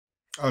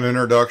An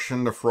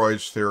Introduction to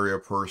Freud's Theory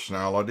of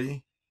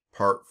Personality,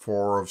 Part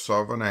 4 of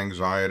 7,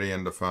 Anxiety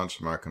and Defense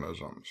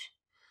Mechanisms.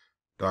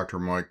 Dr.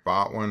 Mike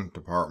Botwin,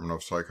 Department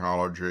of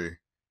Psychology,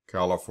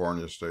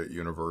 California State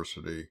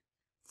University,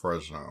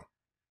 Fresno.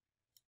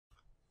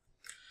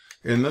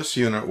 In this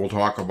unit, we'll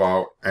talk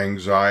about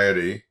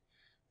anxiety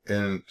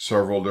in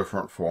several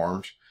different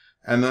forms,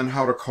 and then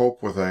how to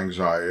cope with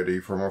anxiety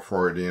from a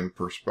Freudian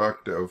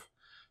perspective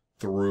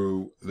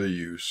through the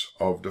use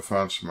of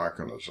defense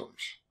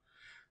mechanisms.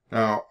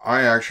 Now,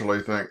 I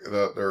actually think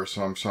that there's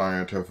some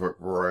scientific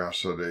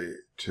veracity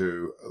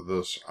to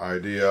this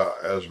idea,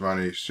 as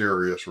many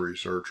serious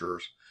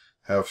researchers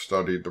have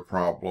studied the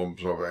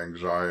problems of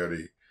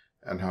anxiety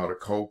and how to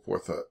cope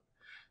with it.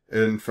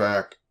 In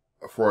fact,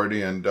 a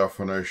Freudian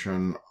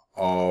definition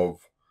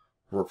of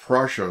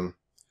repression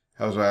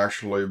has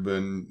actually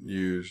been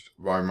used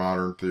by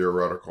modern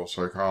theoretical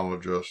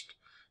psychologists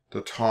to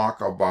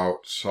talk about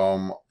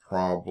some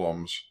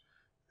problems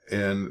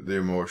in the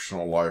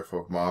emotional life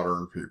of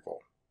modern people.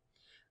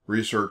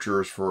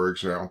 Researchers, for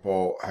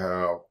example,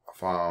 have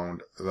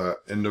found that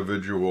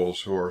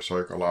individuals who are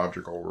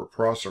psychological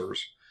repressors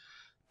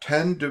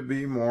tend to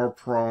be more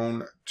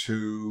prone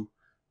to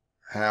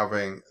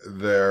having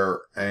their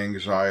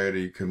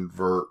anxiety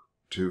convert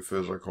to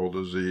physical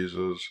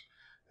diseases,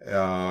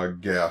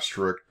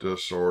 gastric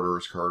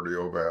disorders,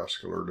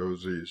 cardiovascular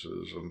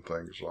diseases, and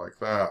things like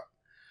that.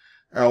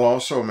 I'll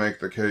also make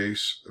the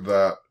case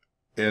that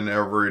in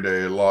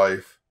everyday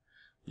life,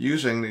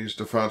 using these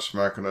defense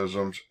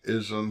mechanisms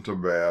isn't a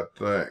bad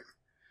thing.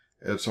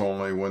 It's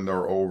only when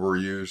they're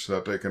overused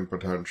that they can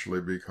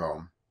potentially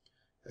become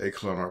a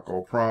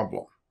clinical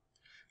problem.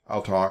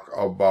 I'll talk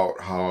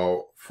about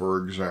how,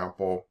 for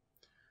example,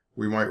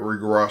 we might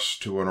regress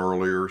to an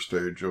earlier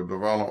stage of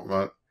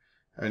development,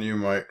 and you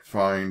might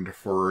find,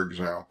 for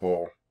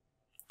example,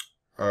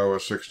 a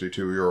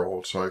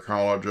 62-year-old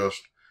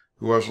psychologist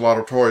who has a lot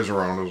of toys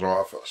around his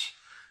office.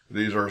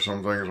 These are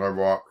some things I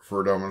bought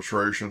for a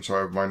demonstration, so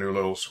I have my new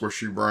little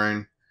squishy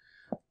brain,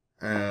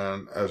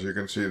 and as you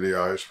can see, the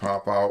eyes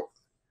pop out.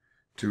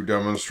 To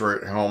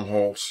demonstrate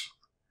Helmholtz's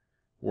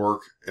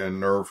work in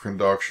nerve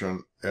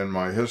conduction in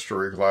my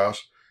history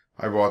class,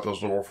 I bought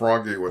this little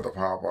froggy with the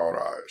pop-out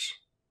eyes.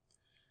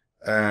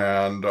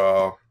 And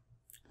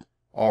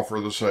all for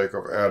the sake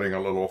of adding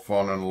a little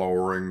fun and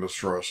lowering the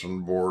stress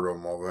and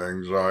boredom of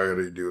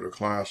anxiety due to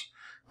class,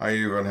 I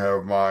even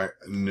have my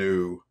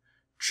new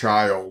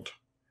child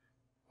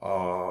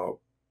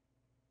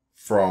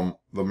from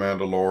the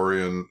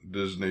Mandalorian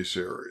Disney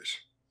series,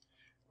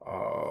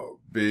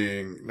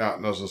 being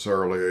not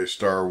necessarily a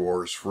Star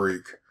Wars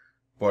freak,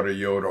 but a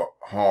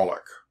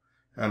Yoda-holic,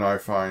 and I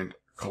find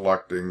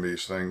collecting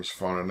these things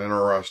fun and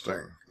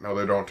interesting. Now,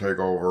 they don't take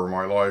over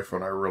my life,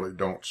 and I really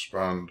don't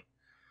spend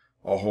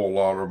a whole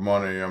lot of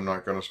money. I'm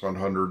not going to spend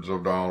hundreds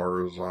of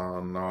dollars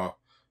on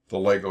the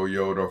Lego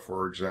Yoda,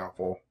 for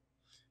example,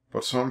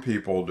 but some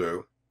people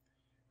do.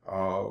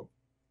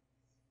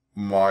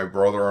 My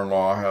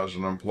brother-in-law has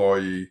an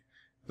employee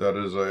that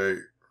is a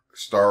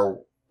Star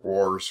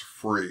Wars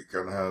freak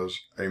and has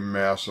a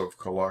massive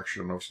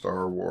collection of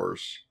Star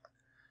Wars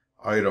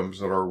items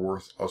that are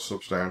worth a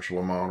substantial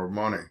amount of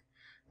money.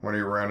 When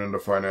he ran into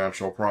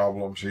financial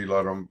problems, he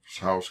let his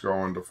house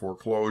go into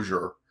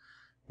foreclosure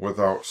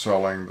without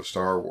selling the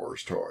Star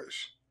Wars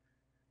toys.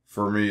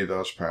 For me,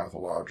 that's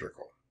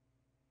pathological.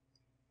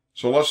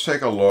 So let's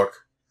take a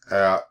look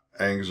at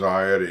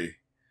anxiety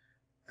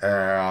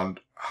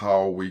and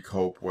how we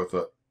cope with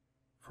it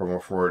from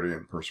a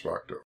Freudian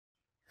perspective.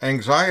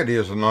 Anxiety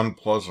is an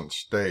unpleasant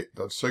state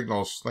that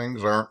signals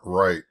things aren't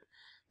right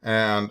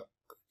and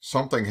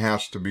something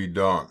has to be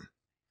done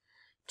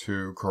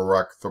to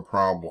correct the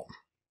problem.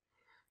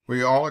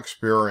 We all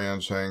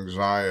experience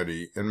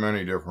anxiety in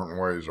many different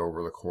ways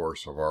over the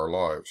course of our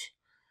lives,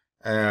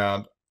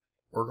 and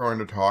we're going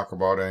to talk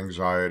about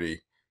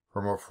anxiety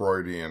from a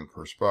Freudian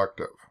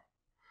perspective.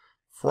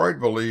 Freud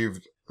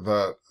believed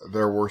that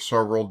there were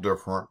several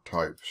different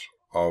types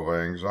of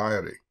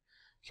anxiety.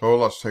 So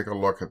let's take a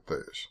look at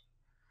these.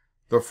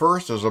 The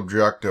first is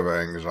objective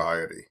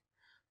anxiety.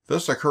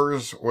 This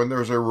occurs when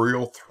there's a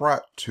real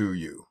threat to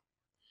you.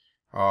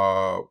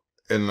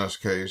 In this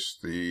case,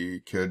 the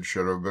kid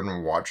should have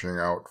been watching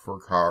out for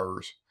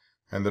cars,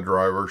 and the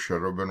driver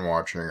should have been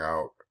watching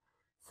out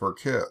for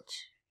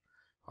kids.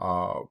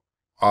 On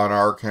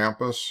our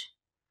campus,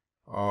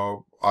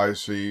 I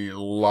see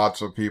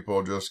lots of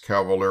people just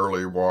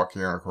cavalierly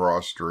walking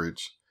across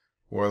streets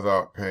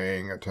without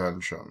paying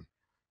attention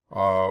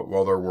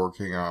while they're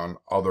working on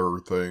other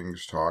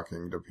things,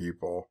 talking to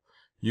people,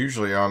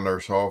 usually on their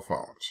cell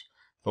phones.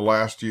 The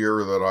last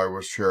year that I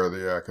was chair of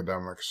the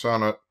Academic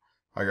Senate,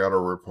 I got a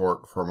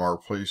report from our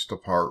police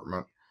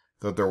department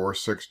that there were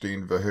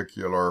 16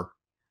 vehicular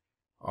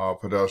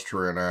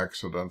pedestrian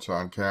accidents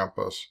on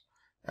campus,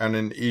 and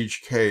in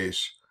each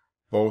case,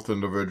 both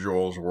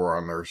individuals were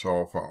on their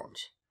cell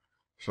phones.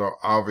 So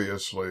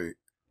obviously,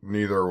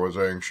 neither was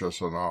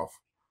anxious enough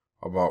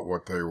about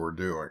what they were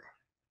doing.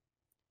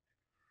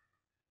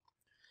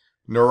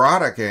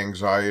 Neurotic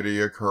anxiety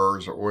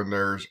occurs when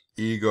there's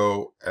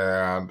ego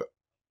and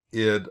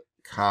id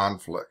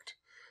conflict.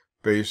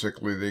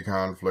 Basically, the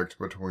conflict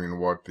between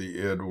what the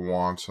id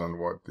wants and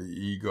what the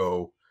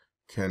ego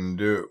can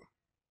do.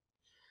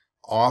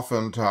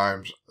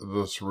 Oftentimes,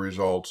 this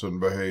results in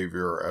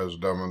behavior as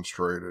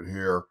demonstrated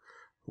here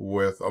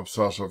with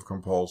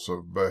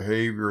obsessive-compulsive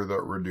behavior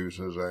that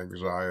reduces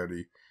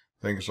anxiety,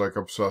 things like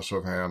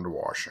obsessive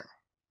hand-washing.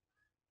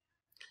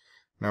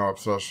 Now,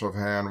 obsessive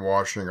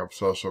hand-washing,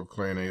 obsessive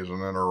cleaning is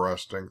an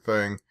interesting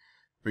thing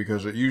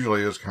because it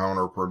usually is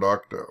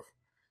counterproductive.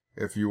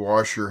 If you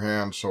wash your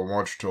hands so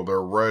much till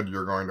they're red,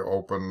 you're going to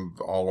open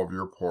all of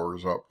your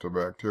pores up to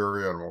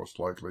bacteria and most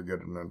likely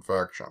get an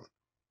infection.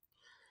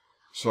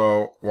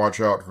 So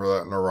watch out for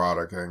that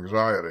neurotic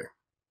anxiety.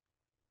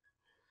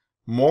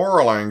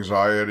 Moral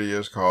anxiety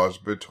is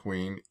caused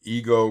between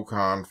ego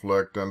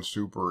conflict and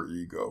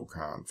superego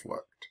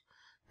conflict.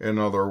 In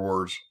other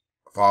words,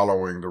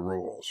 following the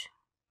rules.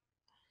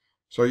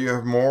 So you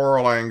have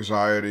moral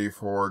anxiety,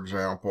 for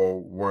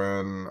example,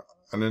 when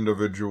an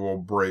individual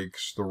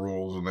breaks the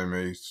rules and they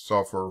may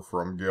suffer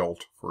from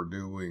guilt for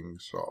doing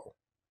so.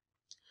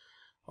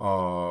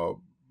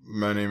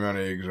 Many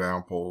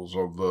examples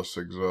of this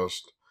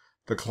exist.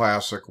 The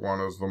classic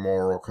one is the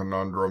moral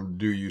conundrum: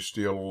 do you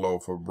steal a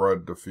loaf of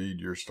bread to feed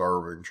your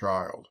starving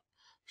child?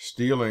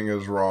 Stealing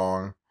is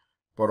wrong,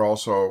 but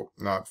also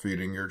not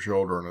feeding your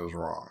children is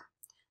wrong.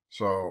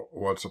 So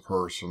what's a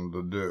person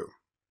to do?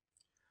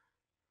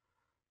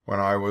 When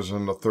I was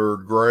in the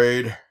 3rd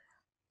grade,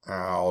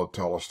 I'll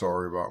tell a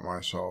story about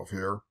myself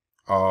here.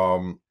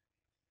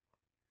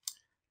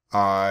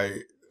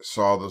 I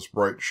saw this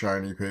bright,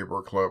 shiny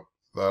paper clip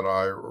that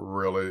I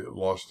really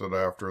lusted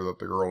after that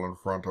the girl in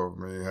front of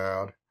me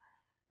had.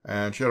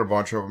 And she had a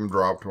bunch of them,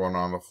 dropped one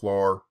on the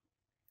floor.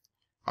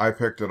 I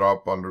picked it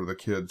up under the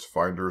kids'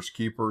 finders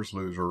keepers,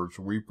 losers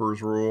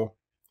weepers rule.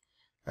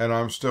 And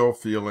I'm still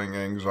feeling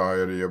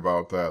anxiety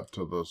about that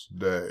to this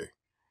day.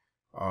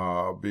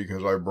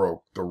 Because I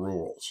broke the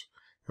rules.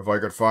 If I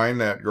could find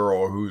that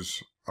girl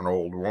who's an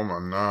old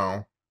woman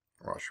now,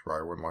 well, she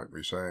probably wouldn't like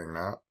me saying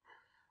that,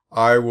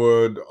 I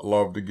would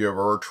love to give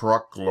her a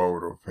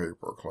truckload of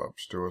paper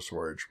clips to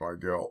assuage my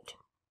guilt.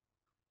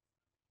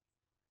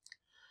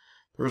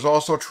 There's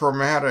also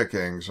traumatic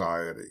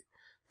anxiety.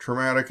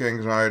 Traumatic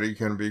anxiety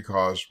can be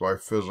caused by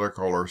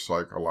physical or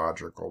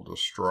psychological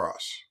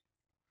distress.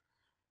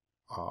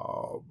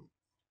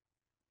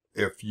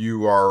 If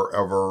you are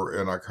ever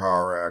in a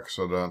car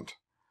accident,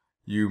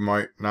 you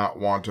might not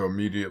want to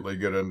immediately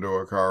get into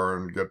a car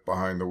and get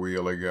behind the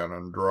wheel again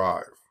and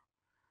drive.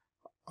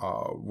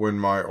 When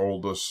my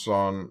oldest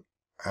son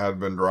had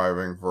been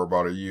driving for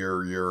about a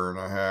year and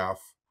a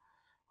half,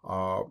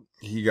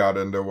 he got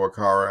into a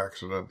car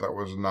accident that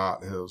was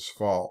not his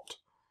fault.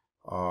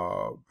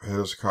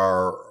 His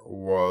car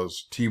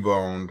was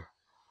T-boned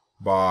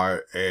by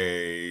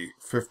a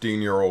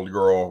 15-year-old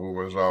girl who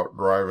was out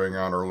driving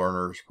on her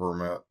learner's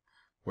permit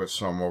with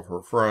some of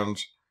her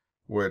friends,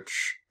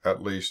 which,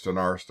 at least in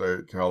our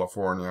state,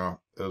 California,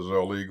 is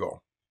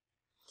illegal.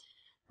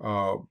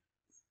 I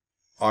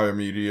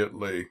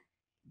immediately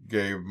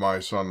gave my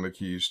son the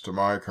keys to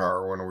my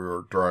car when we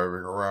were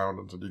driving around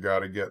and said, you got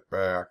to get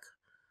back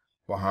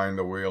behind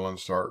the wheel and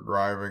start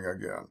driving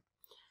again.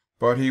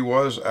 But he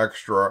was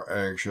extra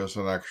anxious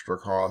and extra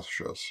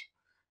cautious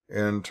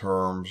in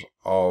terms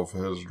of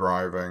his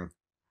driving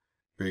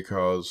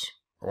because,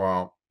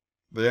 well,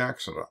 the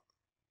accident.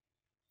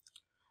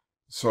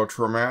 So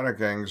traumatic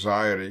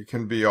anxiety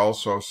can be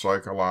also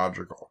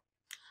psychological.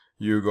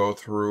 You go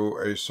through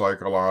a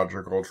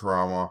psychological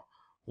trauma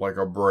like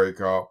a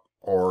breakup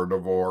or a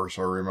divorce.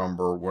 I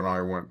remember when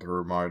I went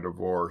through my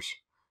divorce,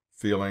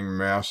 feeling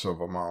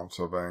massive amounts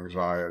of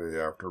anxiety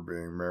after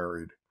being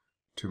married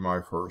to my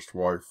first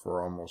wife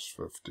for almost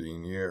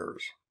 15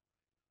 years.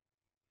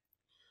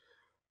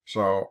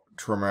 So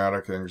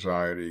traumatic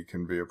anxiety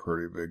can be a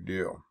pretty big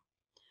deal.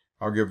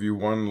 I'll give you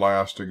one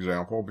last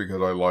example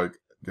because I like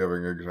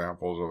giving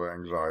examples of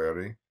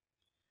anxiety.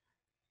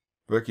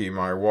 Vicky,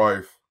 my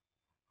wife,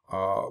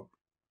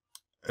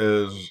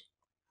 is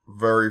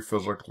very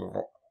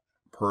physical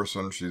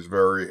person. She's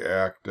very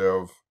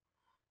active.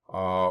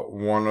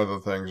 One of the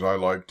things I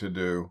like to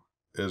do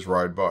is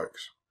ride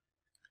bikes.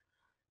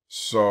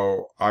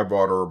 So I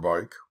bought her a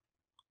bike,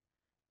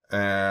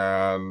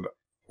 and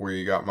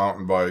we got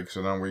mountain bikes,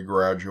 and then we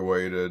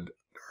graduated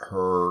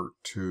her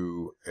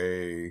to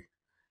a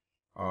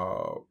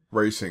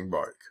racing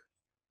bike.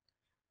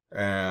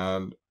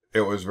 And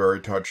it was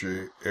very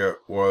touchy. It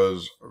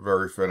was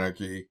very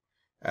finicky,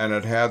 and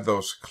it had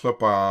those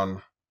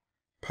clip-on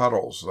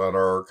pedals that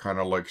are kind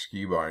of like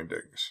ski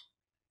bindings.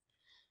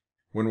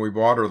 When we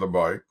bought her the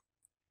bike,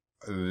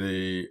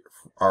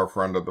 our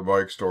friend at the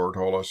bike store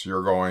told us,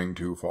 you're going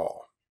to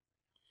fall.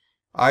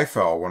 I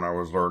fell when I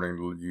was learning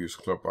to use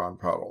clip-on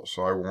pedals,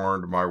 so I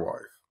warned my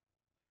wife.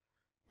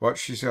 But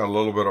she's got a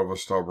little bit of a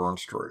stubborn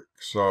streak,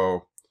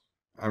 so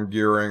I'm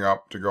gearing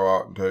up to go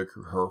out and take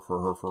her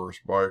for her first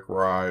bike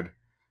ride.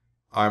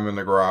 I'm in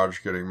the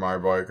garage getting my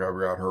bike. I've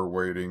got her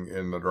waiting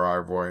in the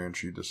driveway, and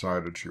she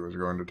decided she was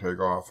going to take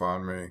off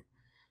on me.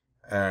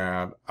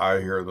 And I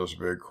hear this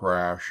big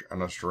crash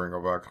and a string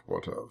of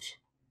expletives.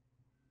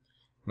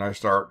 And I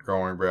start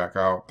going back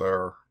out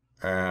there,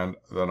 and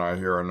then I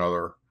hear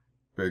another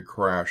big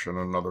crash and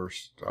another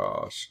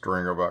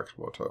string of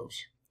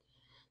expletives.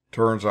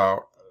 Turns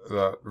out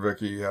that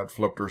Vicky had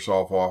flipped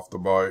herself off the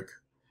bike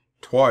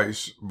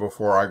twice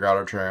before I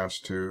got a chance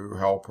to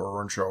help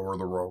her and show her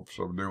the ropes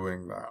of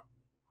doing that.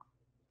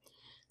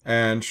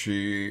 And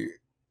she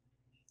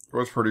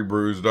was pretty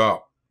bruised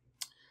up.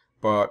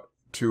 But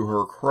to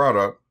her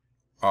credit,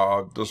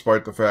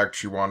 despite the fact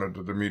she wanted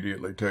to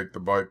immediately take the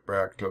bike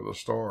back to the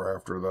store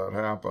after that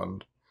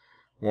happened,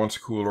 once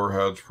cooler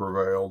heads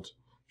prevailed,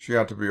 she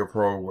had to be a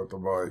pro with the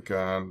bike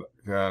and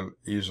can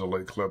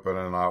easily clip in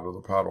and out of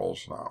the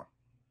pedals now.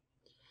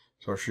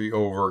 So she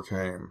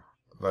overcame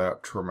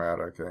that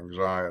traumatic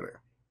anxiety.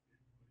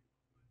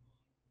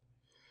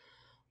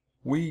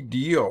 We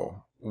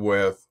deal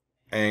with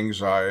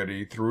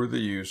anxiety through the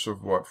use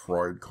of what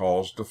Freud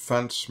calls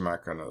defense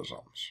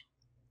mechanisms.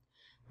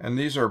 And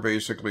these are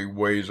basically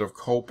ways of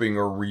coping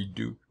or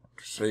reducing,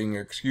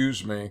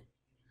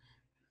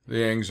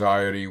 the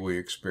anxiety we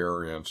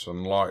experience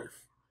in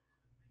life.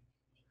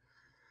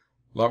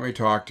 Let me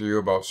talk to you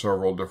about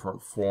several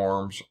different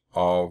forms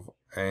of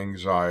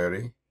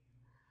anxiety.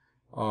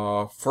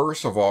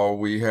 First of all,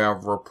 we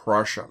have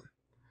repression.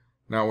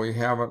 Now, we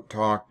haven't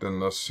talked in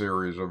this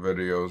series of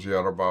videos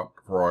yet about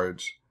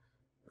Freud's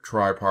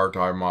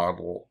tripartite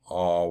model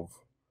of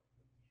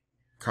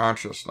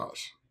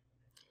consciousness,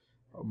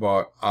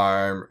 but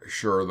I'm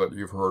sure that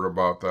you've heard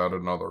about that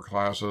in other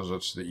classes.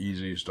 It's the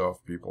easy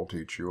stuff people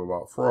teach you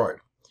about Freud.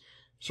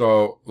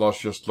 So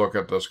let's just look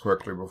at this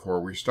quickly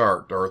before we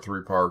start. There are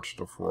three parts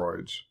to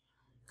Freud's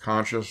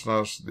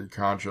consciousness: the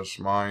conscious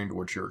mind,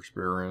 which you're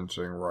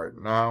experiencing right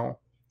now;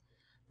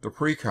 the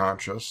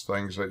preconscious,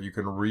 things that you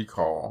can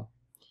recall;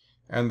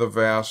 and the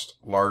vast,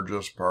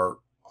 largest part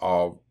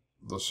of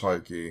the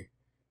psyche,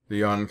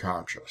 the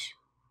unconscious.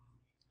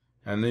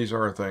 And these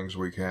are things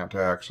we can't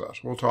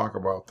access. We'll talk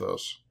about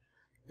this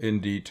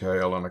in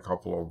detail in a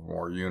couple of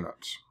more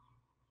units.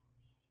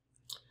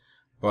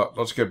 But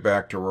let's get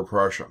back to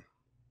repression.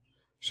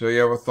 So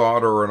you have a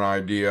thought or an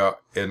idea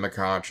in the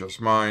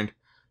conscious mind,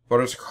 but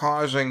it's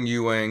causing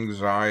you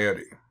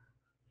anxiety.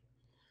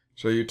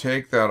 So you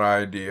take that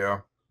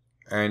idea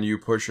and you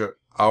push it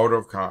out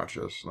of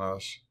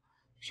consciousness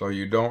so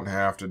you don't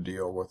have to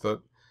deal with it.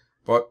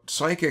 But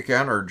psychic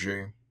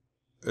energy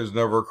is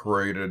never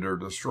created or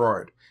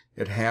destroyed.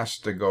 It has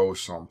to go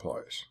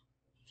someplace.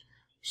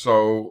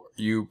 So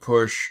you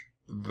push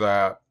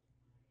that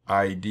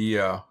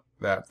idea,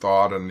 that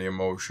thought, and the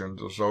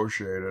emotions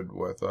associated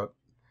with it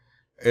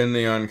in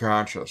the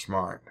unconscious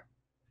mind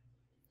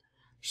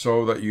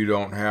so that you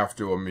don't have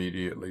to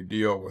immediately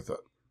deal with it.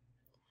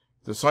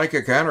 The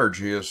psychic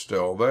energy is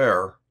still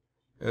there.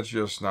 It's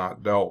just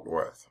not dealt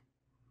with.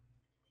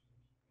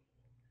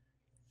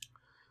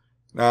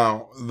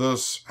 Now,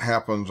 this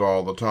happens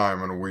all the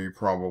time, and we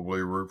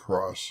probably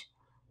repress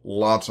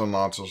lots and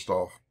lots of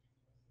stuff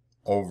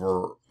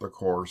over the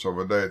course of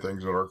a day,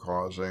 things that are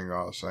causing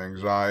us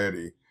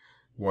anxiety,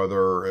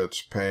 whether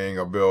it's paying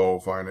a bill,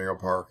 finding a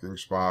parking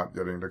spot,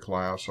 getting to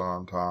class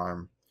on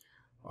time,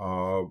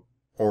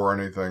 or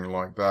anything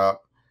like that.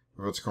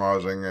 If it's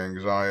causing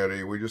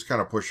anxiety, we just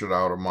kind of push it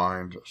out of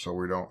mind so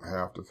we don't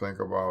have to think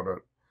about it.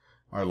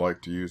 I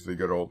like to use the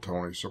good old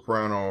Tony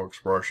Soprano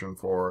expression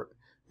for it.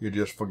 You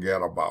just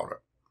forget about it.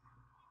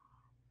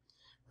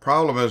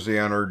 Problem is the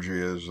energy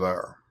is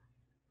there.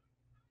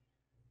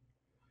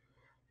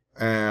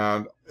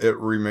 And it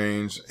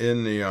remains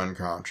in the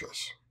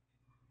unconscious.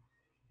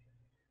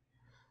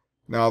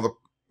 Now,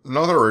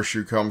 another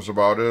issue comes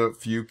about it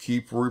if you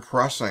keep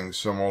repressing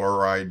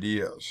similar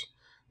ideas.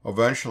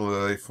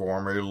 Eventually, they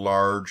form a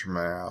large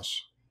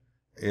mass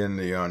in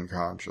the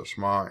unconscious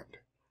mind.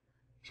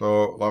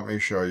 So, let me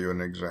show you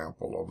an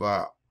example of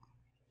that.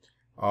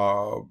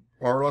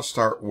 Or let's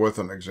start with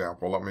an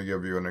example. Let me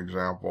give you an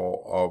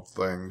example of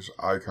things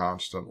I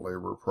constantly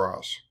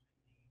repress.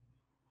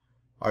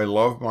 I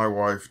love my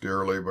wife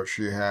dearly, but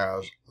she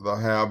has the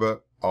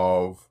habit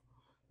of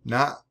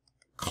not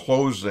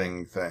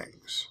closing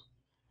things.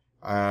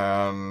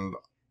 And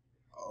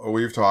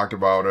we've talked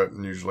about it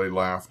and usually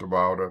laughed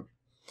about it.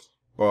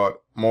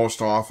 But most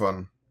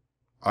often,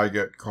 I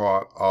get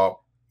caught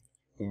up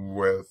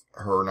with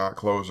her not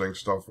closing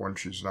stuff when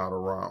she's not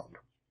around.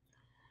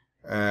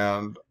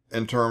 And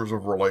in terms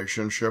of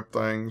relationship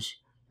things,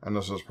 and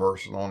this is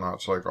personal,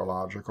 not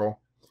psychological,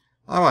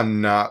 I'm a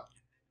not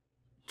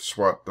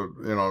sweat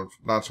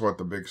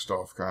the big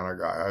stuff kind of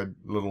guy.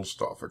 Little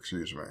stuff,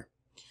 excuse me.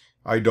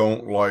 I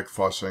don't like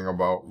fussing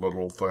about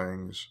little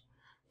things.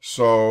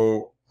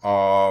 So,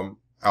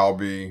 I'll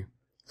be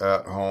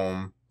at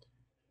home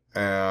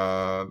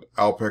and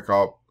I'll pick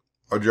up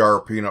a jar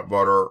of peanut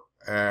butter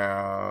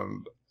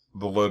and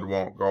the lid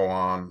won't go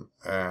on,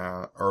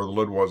 or the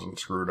lid wasn't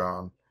screwed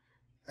on.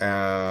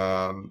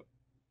 And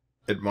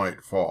it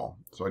might fall.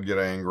 So I'd get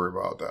angry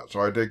about that.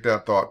 So I take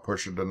that thought,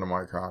 push it into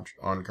my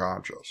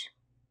unconscious.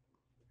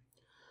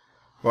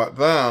 But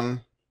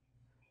then,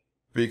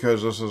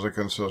 because this is a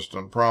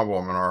consistent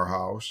problem in our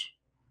house,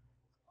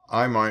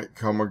 I might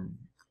come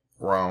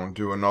around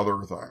to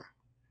another thing.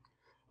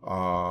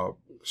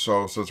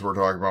 So since we're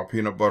talking about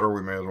peanut butter,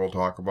 we may as well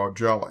talk about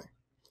jelly.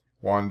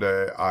 One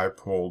day I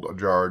pulled a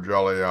jar of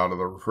jelly out of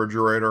the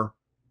refrigerator,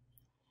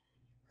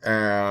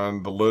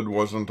 and the lid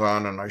wasn't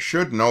on, and I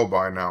should know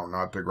by now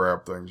not to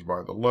grab things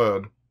by the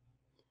lid,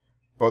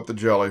 but the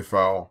jelly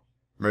fell,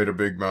 made a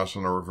big mess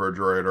in the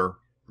refrigerator,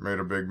 made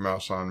a big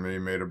mess on me,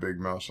 made a big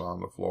mess on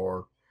the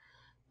floor.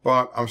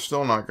 But I'm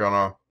still not going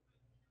to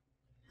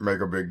make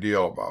a big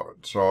deal about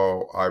it,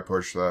 so I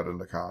push that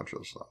into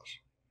consciousness.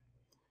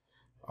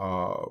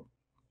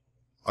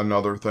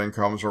 Another thing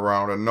comes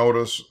around, and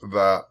notice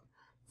that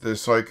the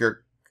psychic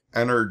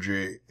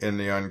energy in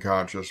the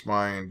unconscious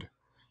mind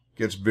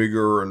gets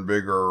bigger and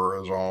bigger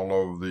as all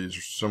of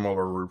these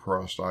similar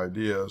repressed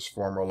ideas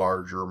form a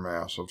larger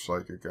mass of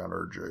psychic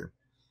energy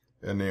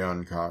in the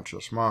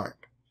unconscious mind.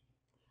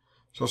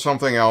 So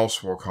something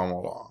else will come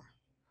along,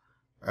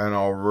 and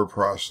I'll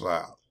repress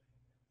that.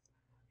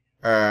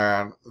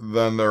 And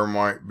then there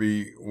might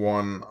be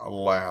one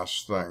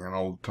last thing, and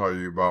I'll tell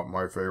you about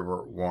my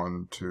favorite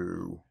one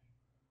to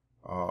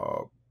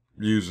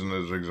use as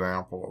an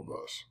example of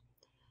this.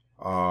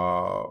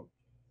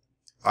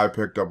 I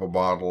picked up a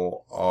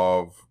bottle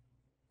of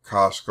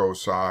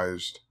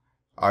Costco-sized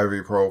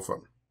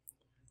ibuprofen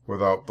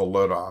without the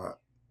lid on it.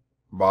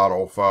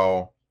 Bottle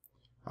fell.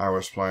 I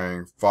was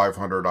playing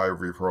 500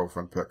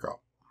 ibuprofen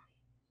pickup.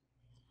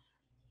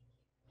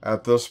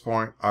 At this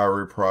point, I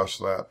repressed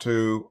that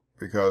too,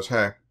 because,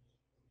 hey,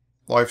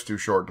 life's too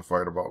short to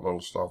fight about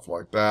little stuff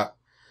like that.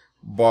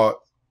 But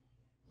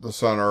the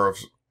center of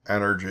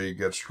energy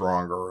gets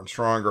stronger and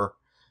stronger,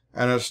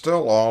 and it's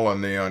still all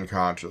in the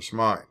unconscious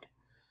mind.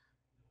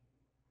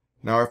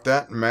 Now, if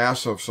that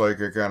massive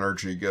psychic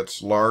energy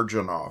gets large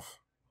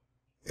enough,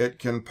 it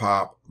can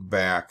pop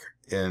back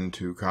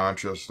into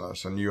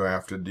consciousness, and you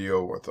have to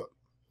deal with it.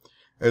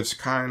 It's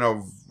kind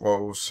of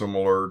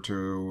similar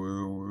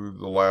to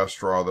the last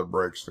straw that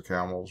breaks the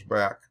camel's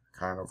back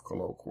kind of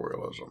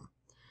colloquialism.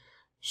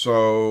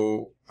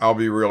 So I'll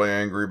be really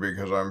angry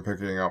because I'm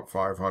picking up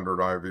 500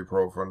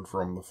 ibuprofen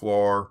from the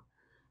floor,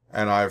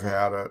 and I've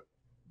had it.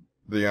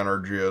 The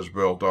energy is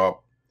built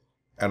up,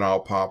 and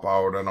I'll pop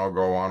out and I'll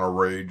go on a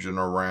rage and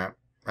a rant.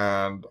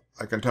 And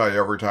I can tell you,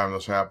 every time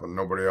this happened,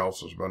 nobody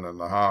else has been in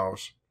the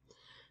house.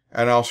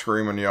 And I'll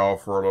scream and yell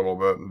for a little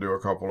bit and do a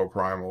couple of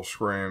primal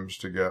screams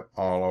to get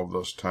all of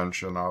this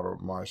tension out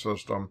of my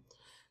system.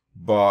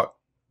 But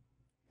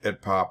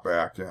it popped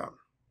back in.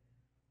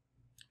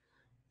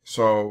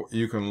 So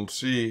you can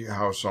see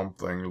how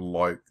something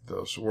like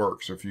this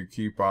works. If you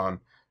keep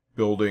on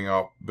building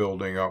up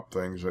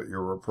things that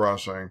you're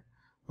repressing,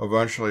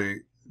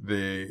 eventually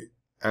the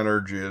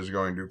energy is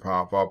going to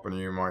pop up, and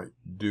you might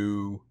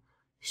do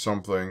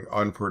something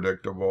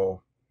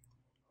unpredictable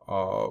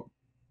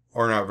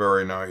or not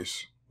very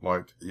nice,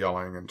 like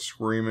yelling and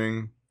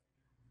screaming.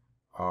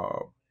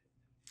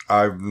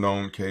 I've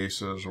known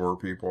cases where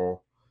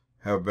people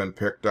have been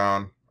picked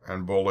on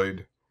and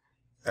bullied,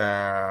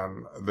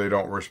 and they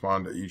don't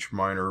respond to each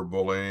minor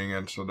bullying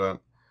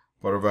incident,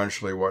 but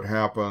eventually what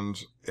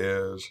happens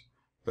is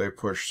they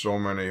push so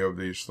many of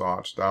these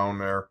thoughts down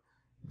there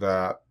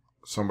that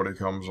somebody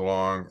comes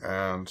along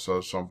and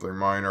says something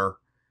minor,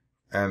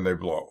 and they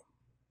blow.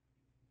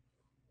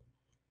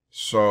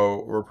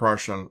 So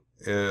repression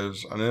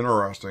is an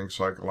interesting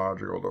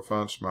psychological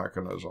defense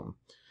mechanism.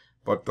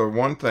 But the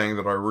one thing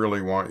that I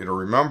really want you to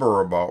remember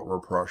about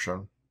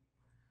repression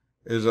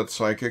is that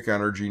psychic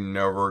energy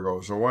never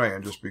goes away.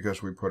 And just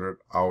because we put it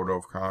out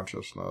of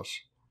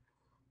consciousness,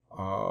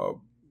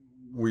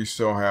 we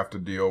still have to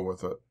deal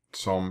with it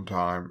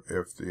sometime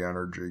if the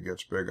energy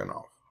gets big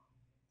enough.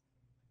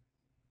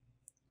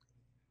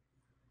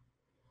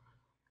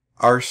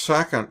 Our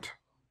second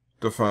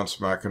defense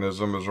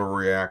mechanism is a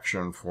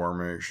reaction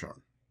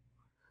formation.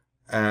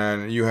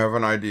 And you have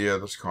an idea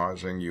that's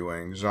causing you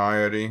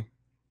anxiety.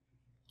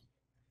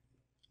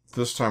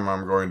 This time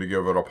I'm going to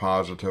give it a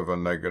positive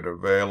and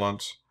negative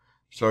valence.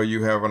 So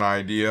you have an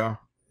idea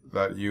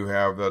that you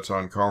have that's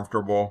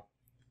uncomfortable.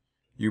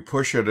 You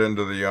push it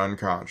into the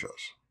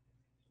unconscious.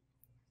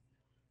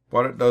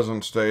 But it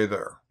doesn't stay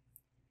there.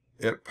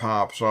 It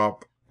pops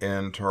up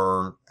in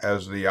turn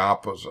as the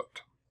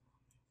opposite.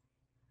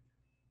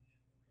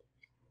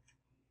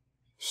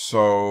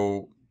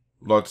 So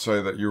let's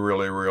say that you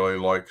really, really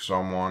like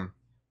someone.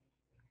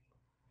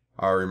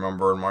 I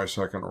remember in my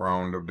second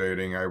round of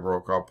dating, I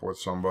broke up with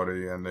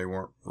somebody and they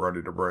weren't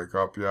ready to break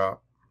up yet.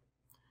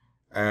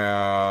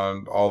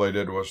 And all they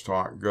did was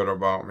talk good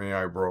about me.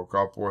 I broke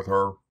up with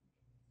her.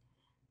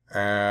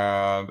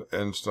 And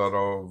instead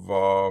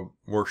of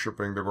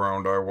worshiping the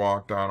ground I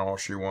walked on, all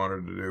she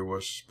wanted to do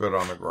was spit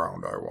on the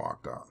ground I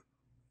walked on.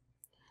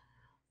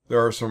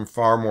 There are some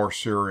far more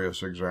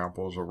serious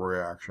examples of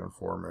reaction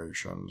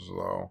formations,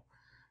 though.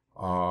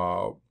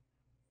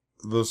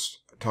 this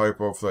type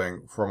of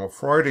thing from a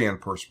Freudian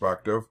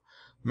perspective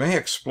may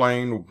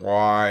explain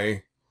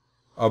why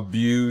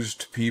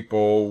abused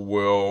people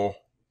will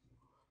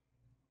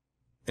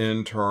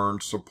in turn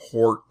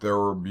support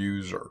their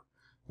abuser,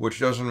 which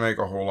doesn't make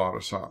a whole lot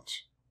of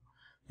sense.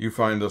 You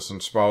find this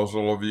in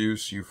spousal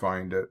abuse, you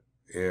find it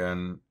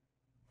in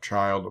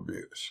child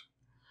abuse.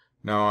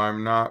 Now,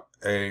 I'm not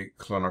a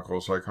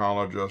clinical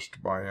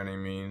psychologist by any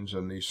means,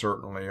 and these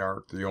certainly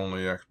aren't the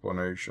only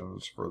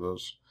explanations for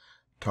this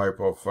type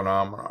of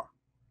phenomena.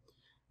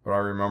 But I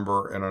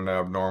remember in an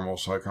abnormal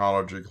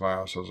psychology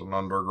class as an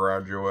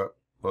undergraduate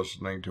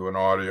listening to an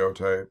audio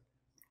tape,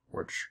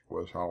 which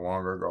was how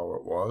long ago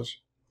it was,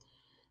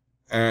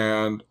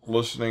 and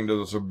listening to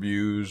this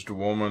abused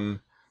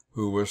woman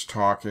who was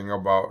talking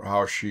about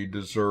how she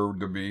deserved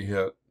to be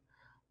hit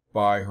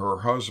by her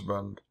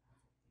husband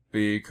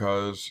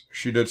because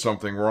she did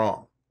something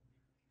wrong.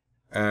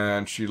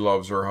 And she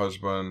loves her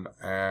husband,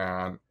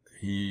 and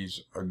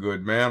he's a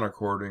good man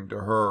according to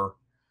her,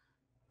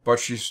 but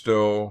she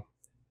still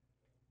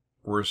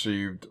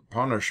received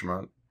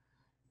punishment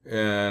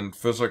and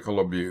physical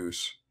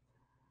abuse.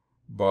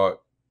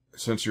 But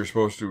since you're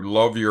supposed to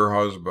love your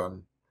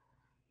husband,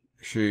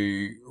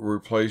 she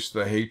replaced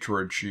the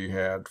hatred she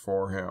had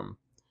for him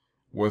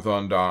with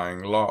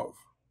undying love.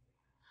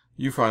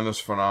 You find this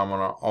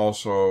phenomena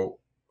also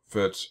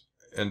fits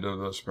into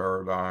this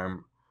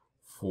paradigm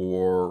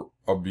for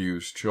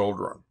abused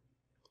children.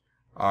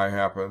 I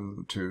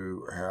happen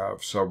to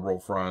have several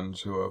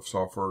friends who have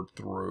suffered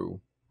through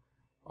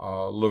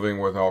living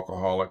with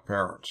alcoholic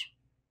parents.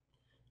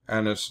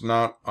 And it's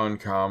not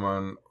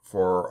uncommon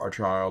for a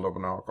child of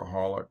an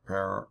alcoholic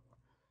parent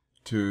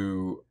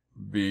to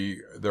be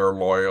their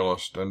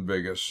loyalist and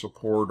biggest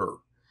supporter,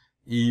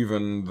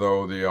 even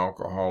though the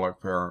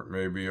alcoholic parent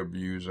may be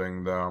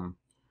abusing them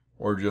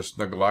or just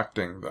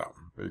neglecting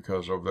them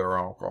because of their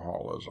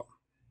alcoholism.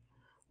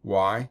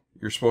 Why?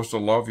 You're supposed to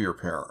love your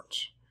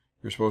parents.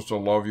 You're supposed to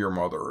love your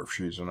mother if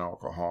she's an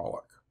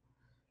alcoholic.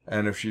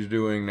 And if she's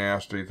doing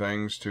nasty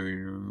things to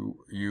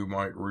you, you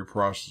might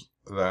repress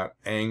that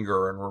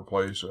anger and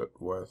replace it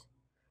with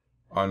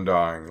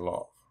undying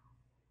love.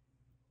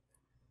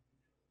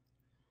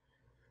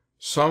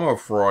 Some of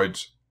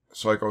Freud's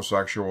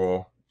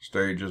psychosexual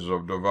stages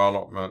of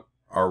development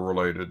are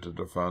related to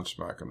defense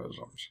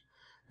mechanisms.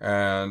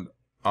 And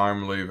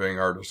I'm leaving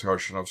our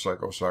discussion of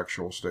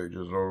psychosexual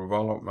stages of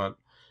development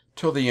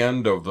till the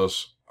end of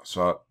this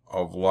set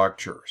of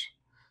lectures.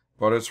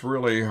 But it's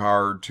really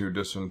hard to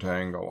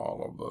disentangle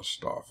all of this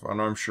stuff,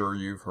 and I'm sure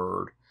you've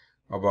heard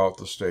about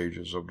the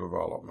stages of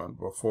development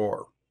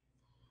before.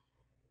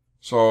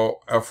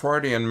 So a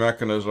Freudian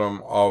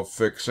mechanism of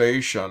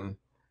fixation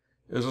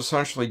is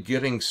essentially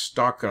getting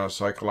stuck in a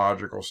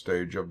psychological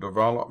stage of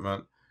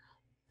development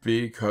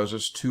because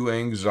it's too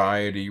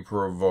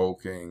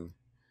anxiety-provoking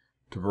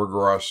to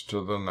progress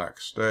to the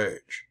next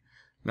stage.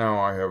 Now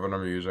I have an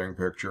amusing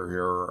picture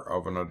here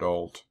of an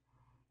adult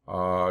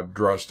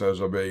dressed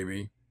as a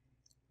baby,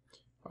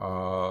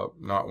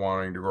 not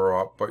wanting to grow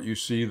up, but you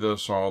see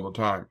this all the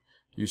time.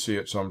 You see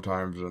it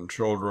sometimes in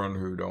children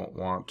who don't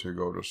want to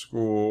go to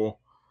school.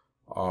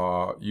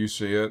 You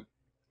see it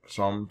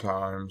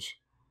sometimes,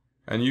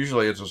 and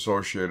usually it's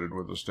associated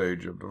with a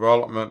stage of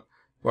development,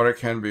 but it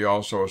can be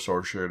also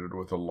associated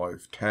with a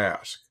life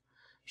task.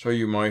 So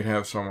you might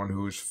have someone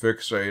who's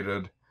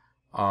fixated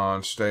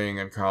on staying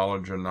in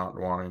college and not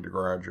wanting to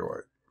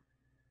graduate.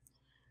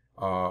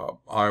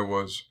 I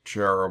was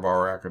chair of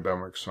our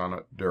academic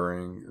senate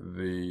during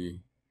the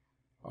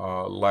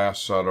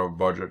last set of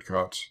budget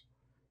cuts.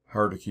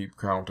 Hard to keep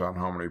count on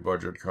how many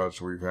budget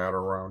cuts we've had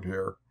around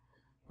here.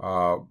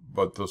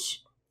 But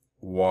this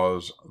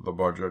was the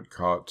budget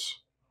cuts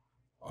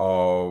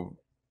of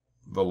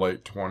the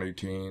late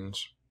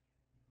 20-teens.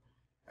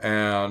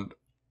 And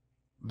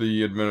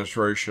the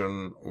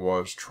administration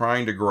was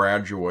trying to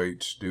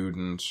graduate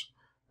students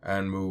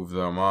and move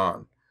them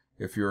on.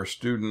 If you're a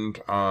student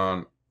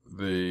on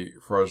the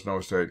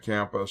Fresno State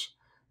campus,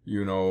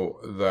 you know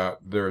that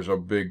there's a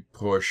big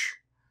push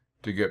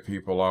to get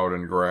people out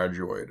and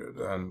graduated.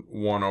 And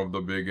one of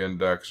the big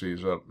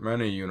indexes at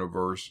many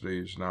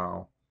universities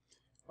now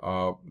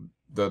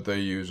that they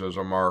use as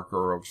a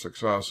marker of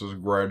success is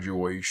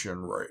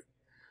graduation rate.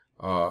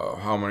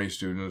 How many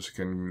students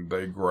can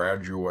they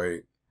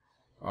graduate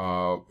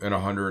in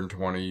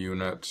 120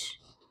 units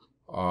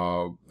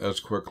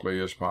as quickly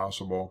as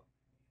possible?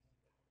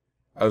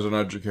 As an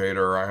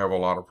educator, I have a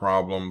lot of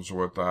problems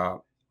with that,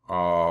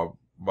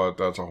 but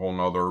that's a whole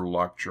nother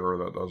lecture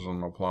that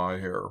doesn't apply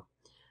here.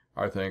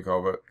 I think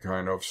of it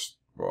kind of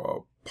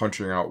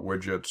punching out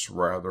widgets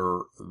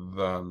rather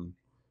than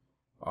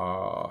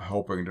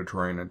helping to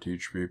train and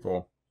teach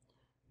people.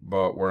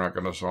 But we're not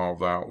going to solve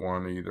that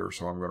one either,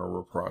 so I'm going to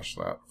repress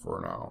that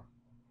for now.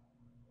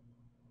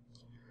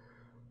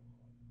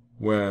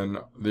 When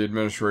the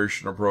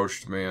administration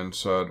approached me and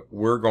said,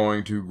 we're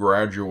going to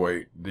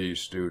graduate these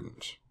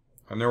students,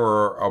 and there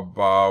were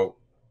about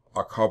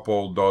a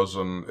couple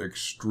dozen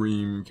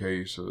extreme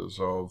cases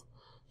of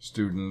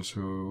students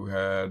who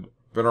had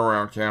been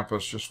around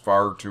campus just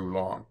far too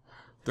long.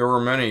 There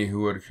were many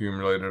who had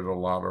accumulated a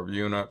lot of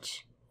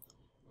units,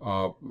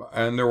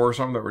 and there were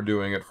some that were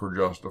doing it for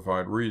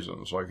justified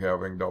reasons, like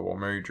having double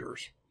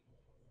majors.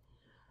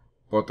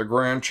 But the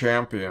grand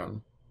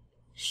champion,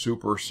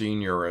 super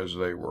senior as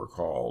they were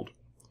called,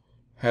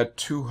 had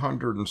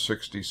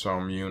 260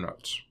 some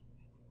units.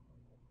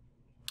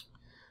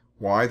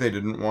 Why? They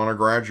didn't want to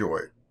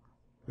graduate.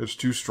 It's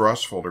too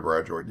stressful to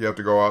graduate. You have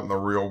to go out in the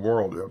real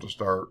world. You have to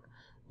start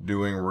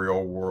doing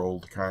real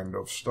world kind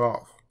of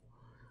stuff.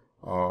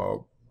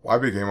 I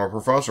became a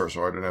professor,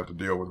 so I didn't have to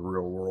deal with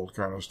real world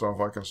kind of stuff.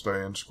 I can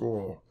stay in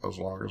school as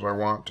long as I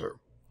want to.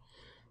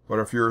 But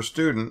if you're a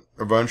student,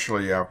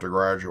 eventually you have to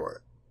graduate.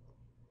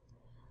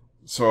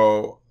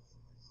 So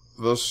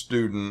this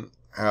student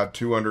had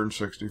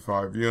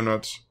 265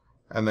 units,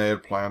 and they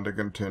had planned to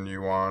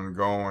continue on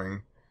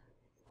going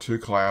to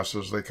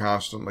classes. They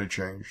constantly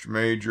changed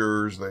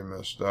majors. They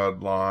missed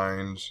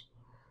deadlines.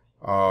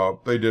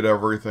 They did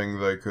everything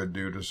they could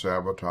do to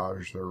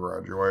sabotage their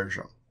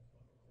graduation.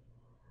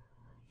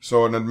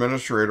 So an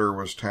administrator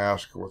was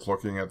tasked with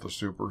looking at the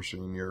super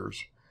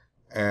seniors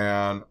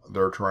and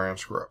their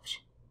transcripts.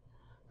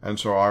 And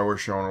so I was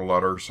shown a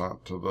letter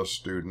sent to this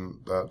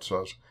student that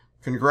says,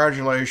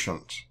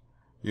 "Congratulations,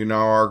 you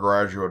now are a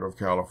graduate of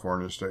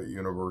California State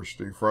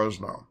University,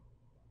 Fresno.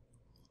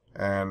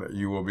 And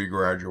you will be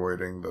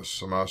graduating this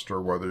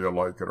semester whether you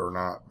like it or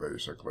not,"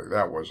 basically.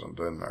 That wasn't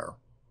in there.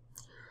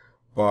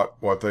 But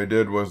what they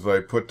did was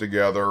they put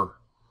together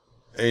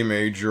a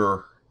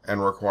major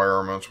and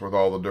requirements with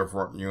all the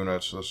different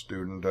units the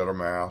student had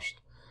amassed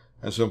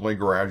and simply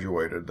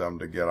graduated them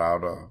to get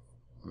out of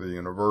the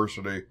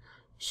university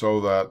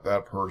so that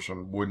that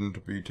person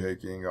wouldn't be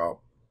taking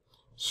up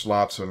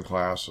slots in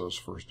classes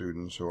for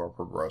students who are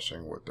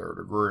progressing with their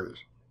degrees.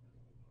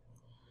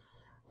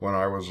 When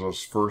I was a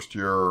first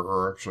year,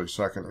 or actually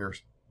second year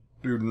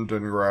student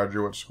in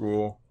graduate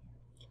school,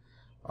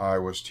 I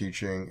was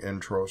teaching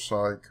intro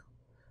psych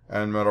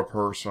and met a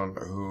person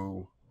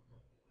who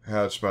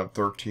had spent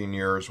 13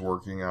 years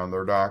working on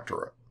their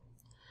doctorate.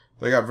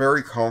 They got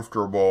very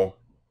comfortable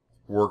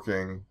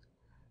working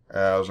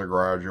as a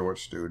graduate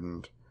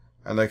student,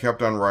 and they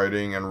kept on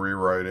writing and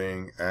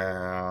rewriting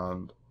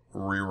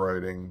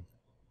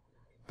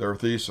their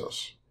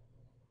thesis.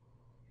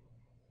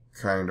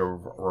 Kind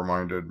of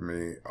reminded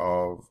me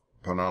of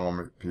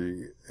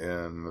Penelope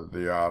in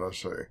the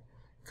Odyssey,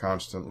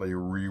 constantly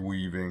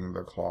reweaving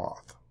the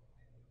cloth.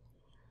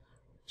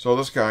 So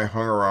this guy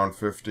hung around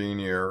 15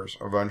 years.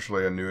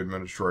 Eventually a new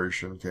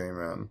administration came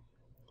in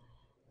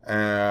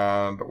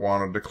and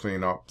wanted to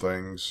clean up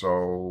things,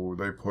 so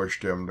they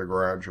pushed him to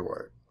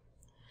graduate.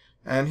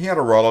 And he had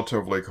a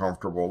relatively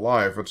comfortable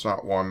life. It's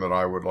not one that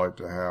I would like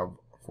to have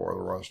for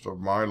the rest of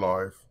my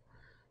life.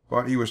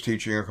 But he was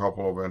teaching a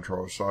couple of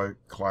intro psych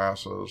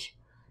classes.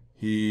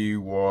 He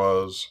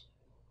was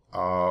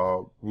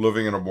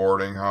living in a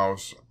boarding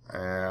house,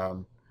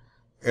 and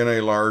in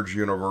a large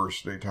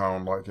university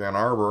town like Ann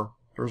Arbor,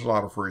 there's a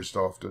lot of free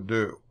stuff to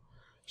do.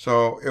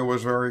 So it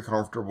was very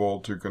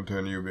comfortable to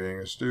continue being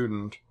a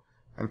student,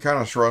 and kind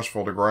of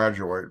stressful to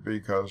graduate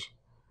because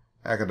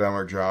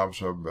academic jobs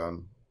have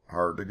been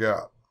hard to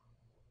get.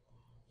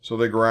 So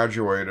they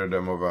graduated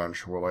him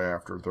eventually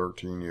after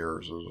 13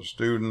 years as a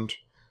student.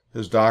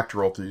 His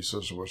doctoral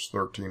thesis was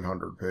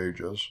 1,300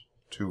 pages,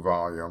 2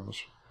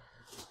 volumes,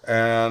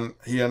 and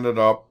he ended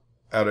up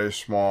at a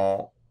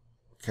small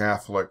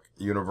Catholic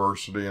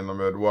university in the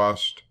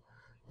Midwest,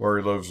 where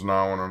he lives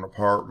now in an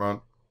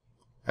apartment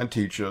and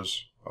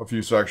teaches a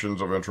few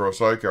sections of intro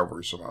psych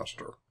every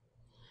semester.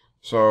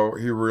 So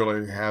he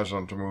really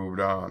hasn't moved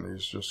on.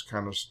 He's just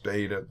kind of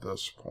stayed at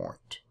this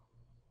point.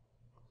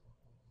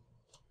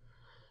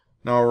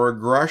 Now,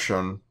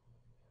 regression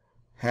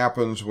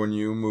happens when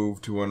you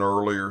move to an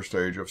earlier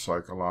stage of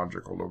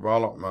psychological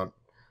development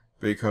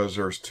because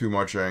there's too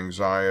much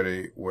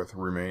anxiety with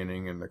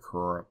remaining in the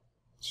current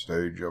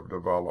stage of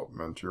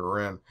development you're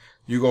in.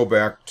 You go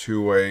back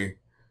to a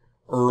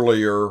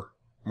earlier,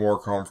 more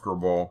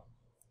comfortable,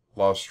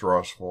 less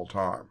stressful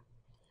time.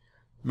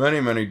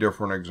 Many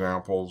different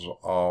examples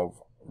of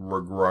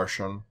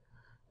regression.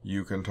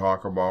 You can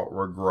talk about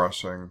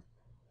regressing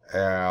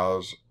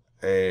as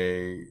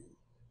a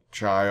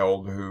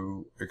child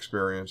who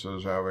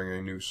experiences having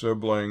a new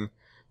sibling,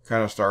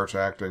 kind of starts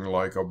acting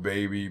like a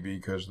baby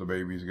because the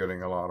baby's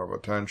getting a lot of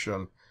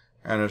attention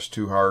and it's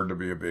too hard to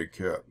be a big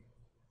kid.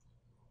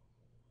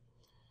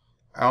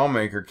 I'll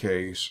make a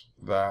case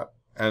that,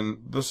 and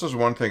this is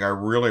one thing I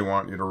really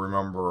want you to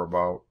remember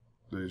about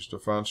these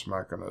defense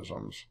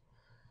mechanisms,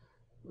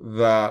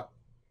 that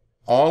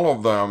all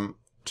of them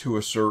to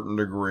a certain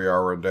degree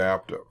are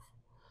adaptive.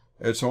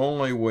 It's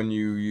only when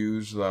you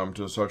use them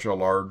to such a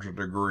large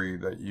degree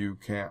that you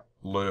can't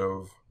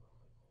live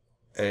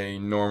a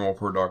normal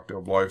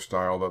productive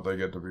lifestyle that they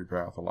get to be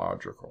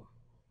pathological.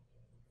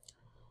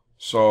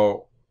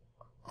 So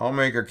I'll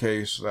make a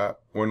case that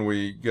when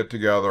we get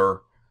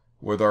together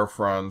with our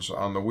friends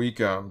on the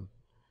weekend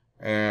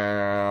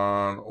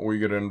and we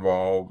get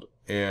involved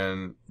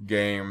in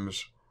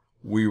games,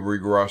 we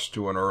regress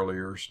to an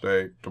earlier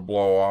state to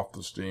blow off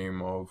the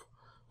steam of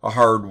a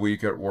hard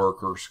week at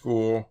work or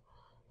school.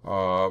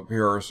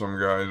 Here are some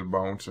guys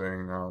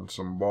bouncing on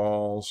some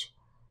balls.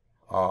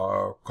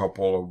 A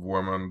couple of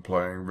women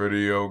playing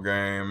video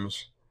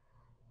games.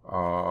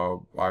 I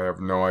have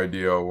no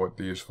idea what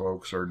these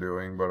folks are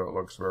doing, but it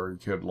looks very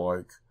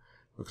kid-like.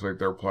 Looks like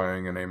they're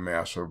playing in a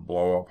massive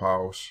blow-up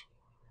house.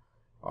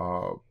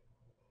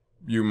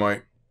 You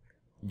might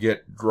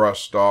get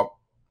dressed up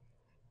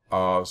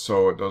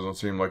so it doesn't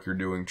seem like you're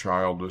doing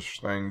childish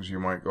things. You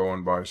might go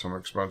and buy some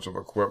expensive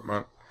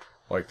equipment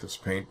like this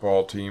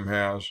paintball team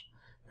has.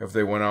 If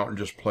they went out and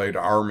just played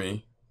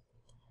Army,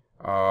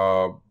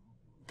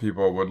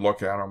 people would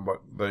look at them,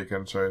 but they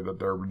can say that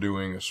they're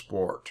doing a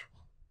sport.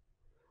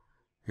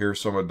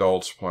 Here's some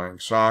adults playing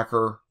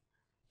soccer,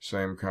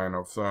 same kind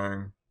of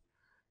thing.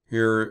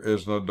 Here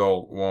is an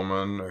adult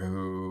woman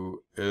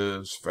who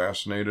is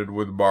fascinated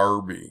with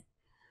Barbie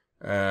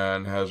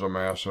and has a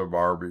massive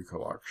Barbie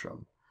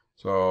collection.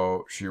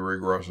 So she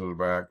regresses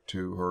back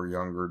to her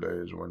younger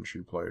days when she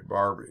played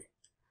Barbie.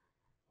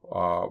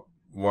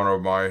 One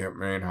of my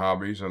main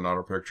hobbies, and not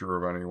a picture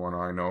of anyone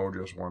I know,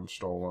 just one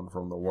stolen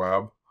from the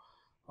web.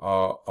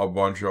 A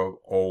bunch of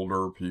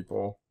older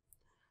people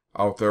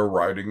out there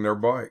riding their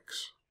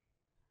bikes.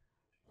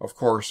 Of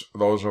course,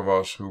 those of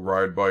us who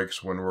ride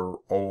bikes when we're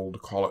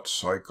old call it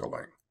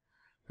cycling.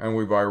 And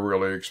we buy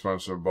really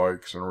expensive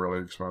bikes and really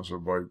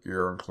expensive bike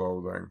gear and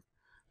clothing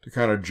to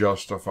kind of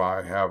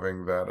justify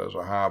having that as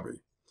a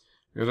hobby.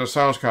 Because it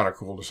sounds kind of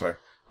cool to say,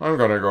 I'm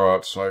going to go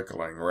out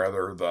cycling,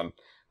 rather than,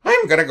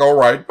 I'm going to go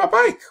ride my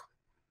bike.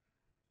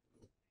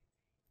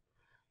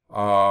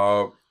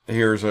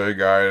 Here's a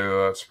guy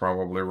that's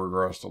probably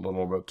regressed a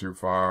little bit too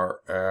far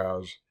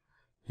as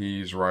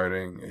he's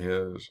riding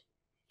his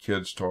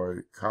kid's toy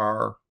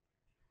car.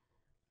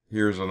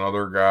 Here's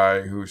another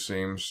guy who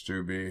seems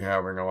to be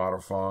having a lot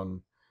of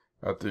fun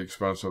at the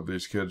expense of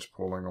these kids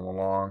pulling him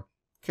along.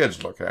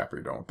 Kids look happy,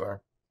 don't they?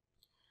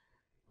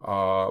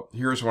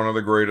 Here's one of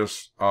the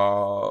greatest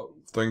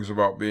things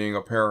about being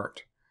a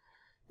parent.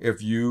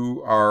 If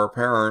you are a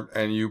parent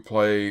and you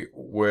play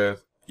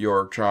with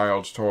your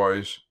child's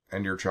toys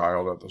and your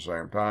child at the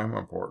same time,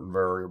 important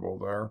variable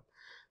there,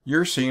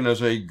 you're seen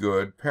as a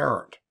good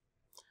parent.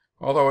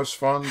 Although it's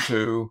fun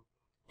to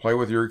play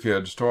with your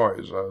kids'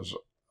 toys, as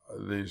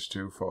these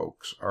two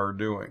folks are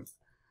doing.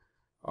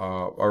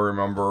 I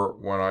remember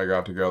when I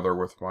got together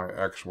with my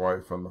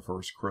ex-wife and the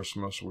first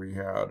Christmas we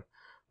had,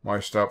 my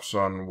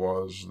stepson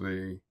was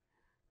the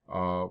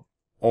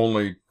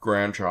only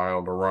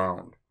grandchild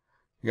around.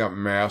 He got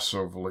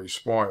massively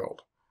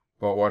spoiled.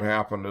 But what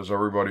happened is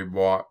everybody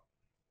bought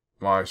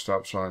my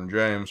stepson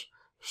James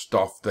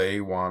stuff they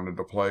wanted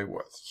to play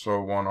with.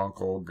 So one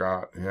uncle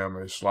got him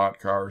a slot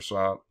car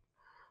set,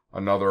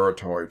 another a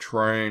toy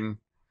train,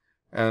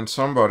 and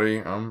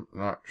somebody, I'm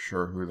not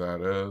sure who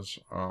that is,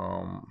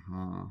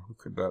 who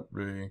could that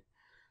be,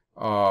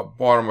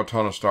 bought him a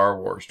ton of Star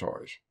Wars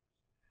toys.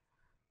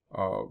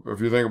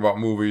 If you think about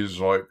movies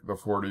like The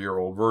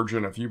 40-Year-Old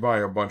Virgin, if you buy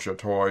a bunch of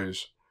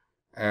toys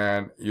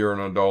and you're an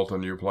adult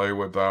and you play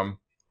with them,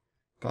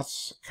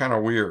 that's kind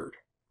of weird,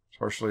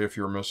 especially if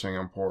you're missing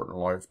important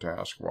life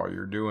tasks while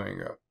you're doing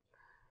it.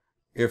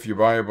 If you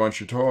buy a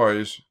bunch of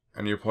toys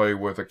and you play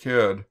with a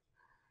kid,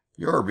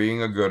 you're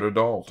being a good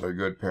adult, a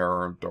good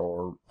parent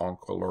or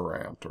uncle or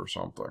aunt or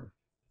something.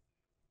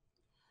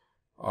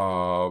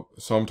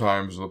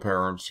 Sometimes the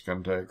parents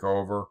can take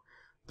over.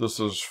 This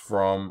is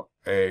from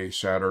a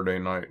Saturday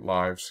Night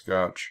Live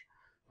sketch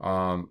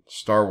on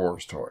Star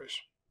Wars toys.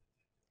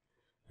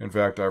 In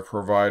fact, I've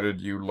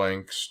provided you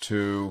links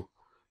to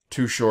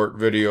 2 short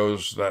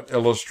videos that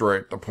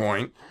illustrate the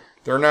point.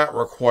 They're not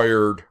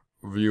required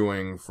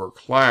viewing for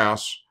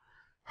class.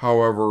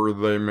 However,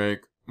 they make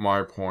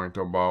my point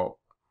about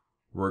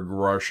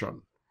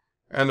regression,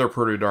 and they're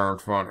pretty darn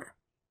funny.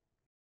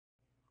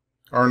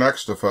 Our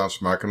next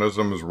defense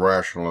mechanism is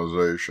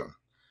rationalization.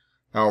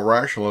 Now,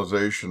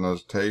 rationalization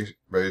is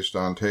based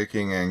on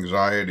taking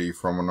anxiety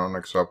from an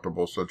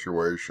unacceptable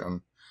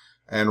situation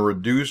and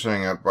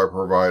reducing it by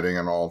providing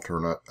an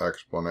alternate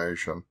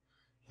explanation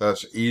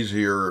that's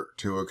easier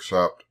to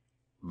accept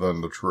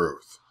than the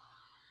truth.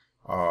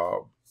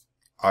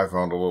 I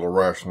found a little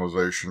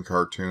rationalization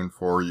cartoon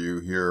for you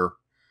here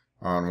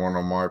on one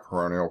of my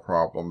perennial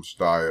problems,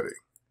 dieting.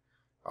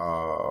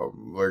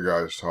 The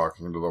guy's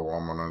talking to the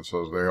woman and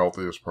says the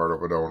healthiest part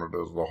of a donut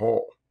is the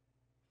hole,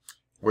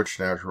 which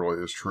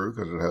naturally is true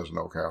because it has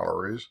no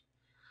calories.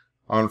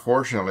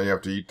 Unfortunately, you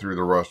have to eat through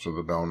the rest of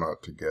the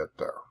donut to get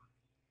there.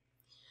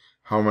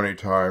 How many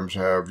times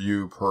have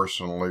you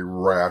personally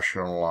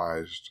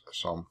rationalized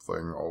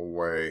something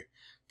away,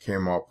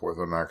 came up with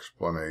an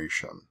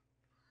explanation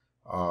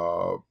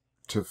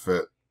to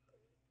fit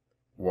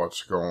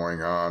what's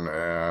going on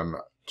and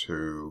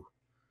to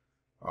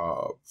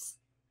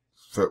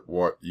fit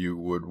what you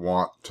would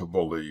want to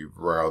believe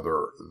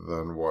rather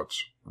than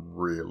what's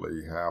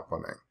really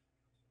happening?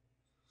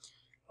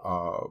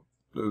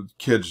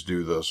 Kids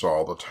do this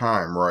all the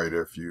time, right?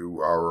 If you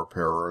are a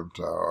parent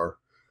or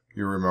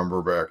you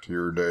remember back to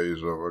your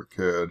days of a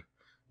kid,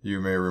 You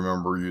may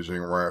remember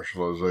using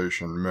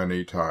rationalization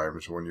many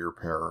times when your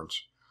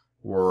parents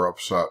were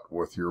upset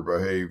with your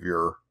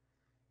behavior,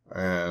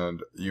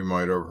 and you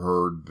might have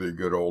heard the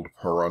good old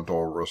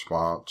parental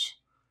response,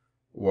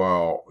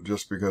 well,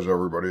 just because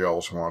everybody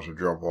else wants to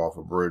jump off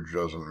a bridge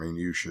doesn't mean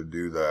you should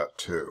do that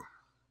too.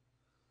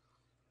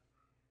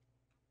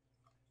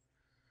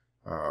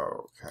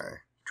 Okay,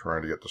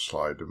 trying to get the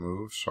slide to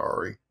move,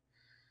 sorry.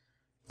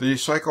 The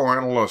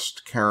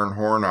psychoanalyst Karen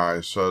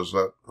Horney says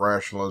that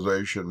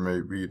rationalization may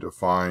be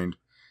defined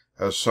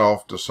as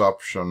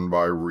self-deception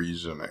by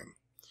reasoning.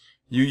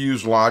 You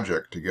use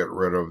logic to get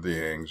rid of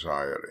the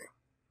anxiety.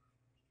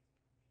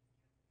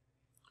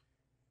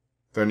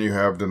 Then you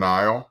have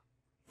denial.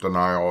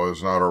 Denial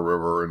is not a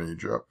river in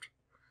Egypt.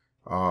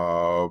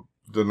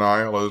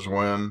 Denial is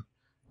when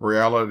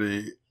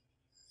reality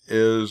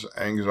is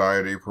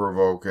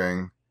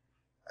anxiety-provoking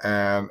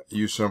and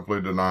you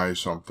simply deny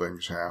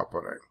something's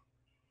happening.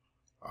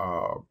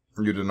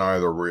 You deny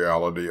the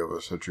reality of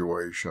a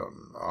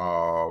situation,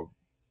 so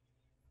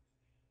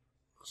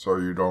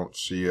you don't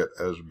see it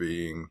as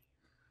being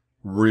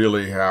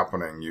really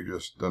happening. You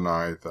just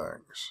deny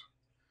things.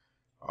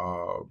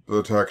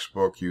 The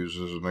textbook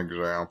uses an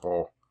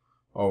example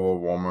of a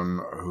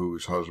woman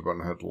whose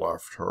husband had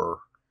left her,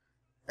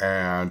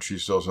 and she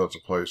still sets a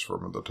place for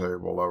him at the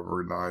table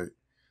every night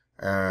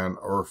and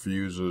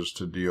refuses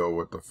to deal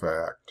with the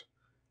fact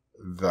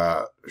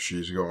that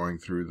she's going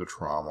through the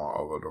trauma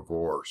of a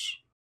divorce.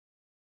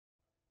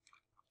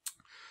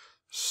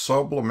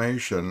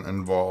 Sublimation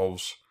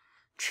involves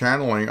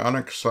channeling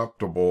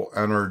unacceptable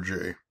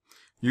energy,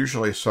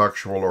 usually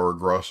sexual or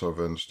aggressive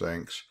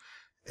instincts,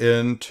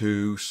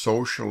 into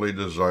socially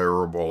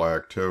desirable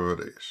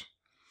activities.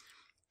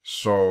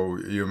 So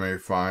you may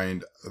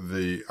find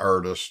the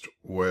artist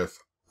with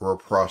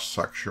repressed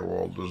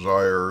sexual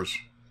desires,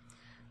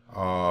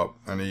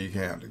 and he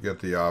can't get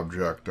the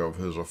object of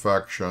his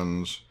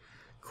affections,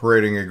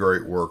 creating a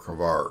great work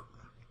of art.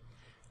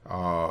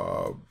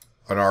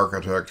 An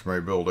architect may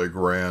build a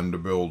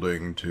grand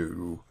building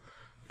to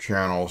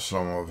channel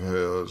some of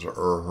his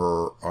or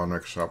her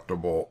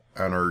unacceptable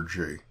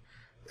energy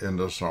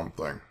into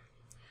something.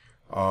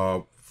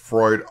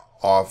 Freud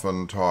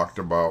often talked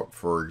about,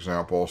 for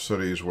example,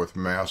 cities with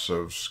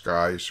massive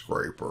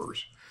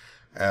skyscrapers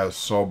as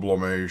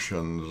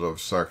sublimations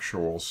of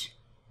sexual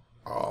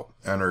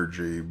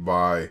energy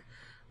by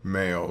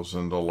males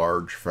into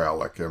large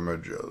phallic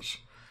images.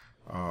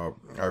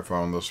 I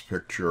found this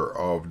picture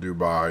of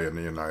Dubai in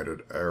the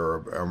United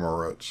Arab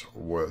Emirates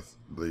with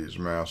these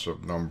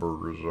massive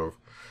numbers of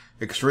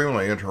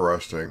extremely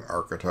interesting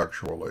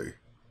architecturally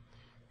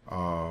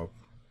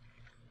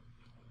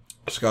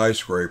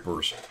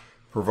skyscrapers,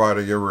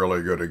 providing a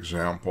really good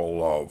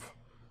example of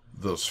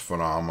this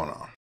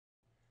phenomena.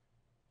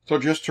 So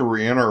just to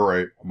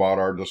reiterate about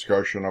our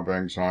discussion of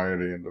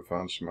anxiety and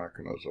defense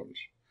mechanisms,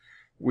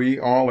 we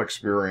all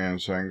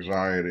experience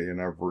anxiety in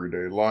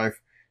everyday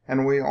life,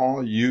 and we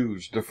all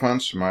use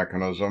defense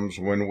mechanisms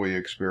when we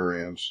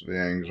experience the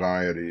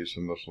anxieties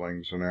and the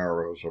slings and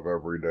arrows of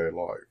everyday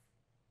life.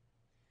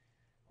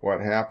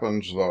 What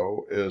happens,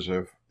 though, is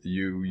if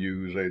you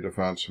use a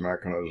defense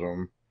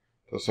mechanism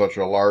to such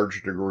a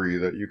large degree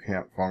that you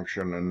can't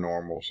function in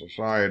normal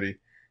society,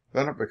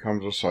 then it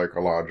becomes a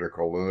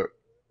psychological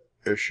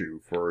issue.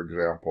 For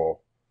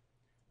example,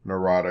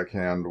 neurotic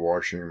hand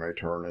washing may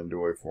turn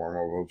into a form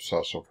of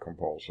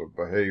obsessive-compulsive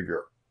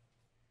behavior.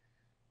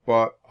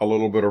 But a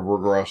little bit of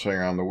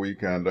regressing on the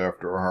weekend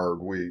after a hard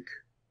week,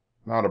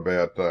 not a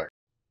bad thing.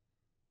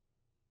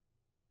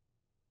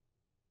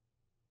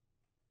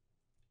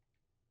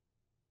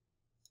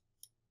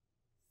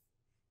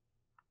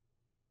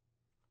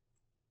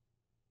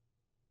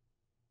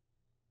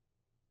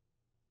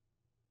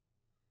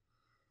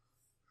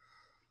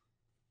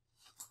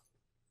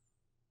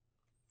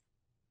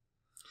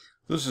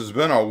 This has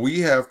been a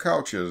We Have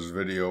Couches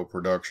video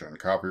production.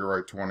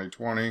 Copyright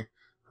 2020,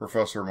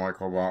 Professor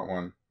Michael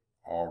Botwin,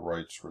 all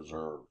rights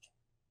reserved.